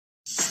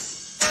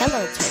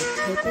Hello, Toad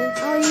Paper.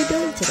 How are you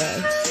doing today?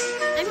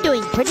 I'm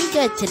doing pretty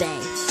good today.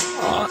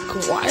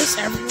 Why is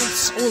everyone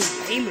so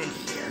lame in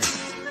here?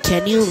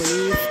 Can you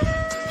leave?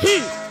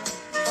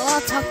 Well,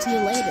 I'll talk to you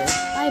later.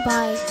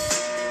 Bye-bye.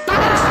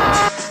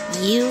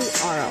 You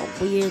are a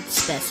weird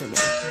specimen.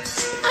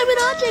 I'm an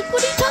object.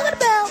 What are you talking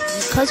about?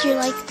 Because you're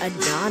like a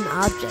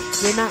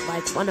non-object. You're not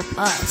like one of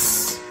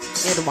us.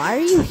 And why are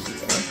you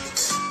here?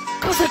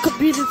 Because I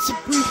competed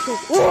Supreme Show.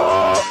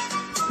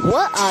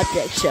 What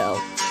object show?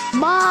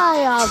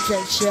 My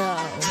object show.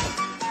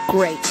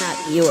 Great,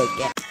 not you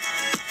again.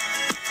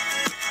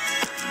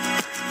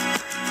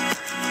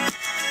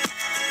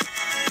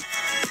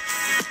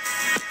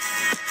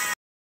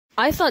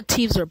 I thought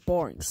teams were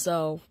boring,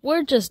 so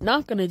we're just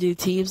not going to do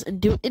teams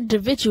and do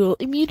individual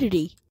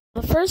immunity.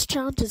 The first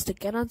challenge is to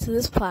get onto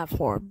this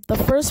platform. The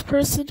first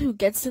person who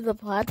gets to the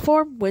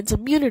platform wins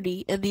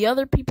immunity, and the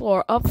other people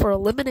are up for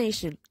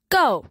elimination.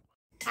 Go!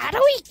 How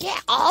do we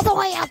get all the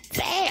way up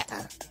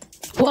there?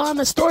 Well, I'm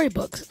a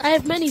storybook. I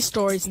have many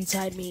stories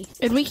inside me,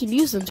 and we can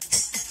use them. I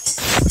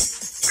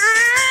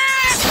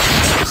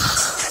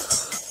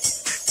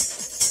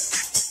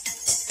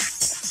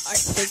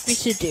think we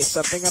should do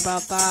something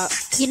about that.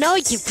 You know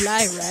you can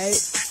fly, right?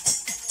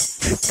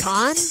 You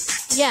can?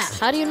 Yeah,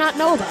 how do you not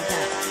know about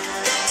that?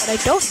 But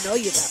I don't know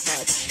you that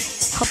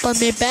much. Hop on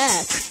my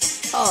back.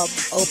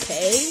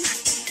 Okay.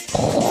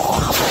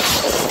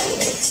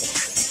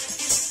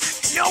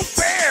 No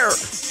fair!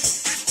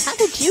 How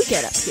did you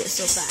get up here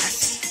so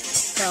fast?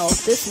 Well,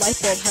 this light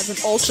bulb has an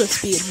ultra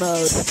speed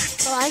mode.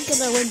 So I'm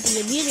gonna win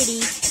the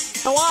immunity.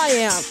 Oh,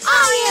 I am.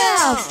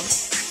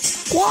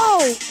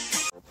 Whoa!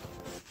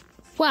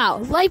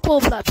 Wow,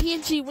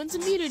 lightbulb.png wins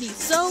immunity.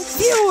 So,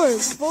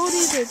 viewers, vote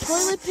either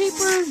toilet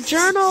paper,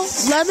 journal,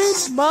 lemon,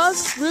 mug,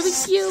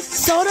 Rubik's Cube,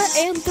 soda,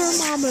 and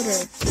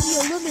thermometer to be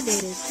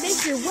eliminated.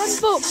 Make your one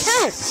vote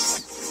count.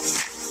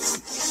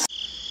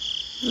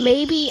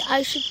 Maybe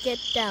I should get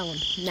down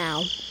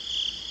now.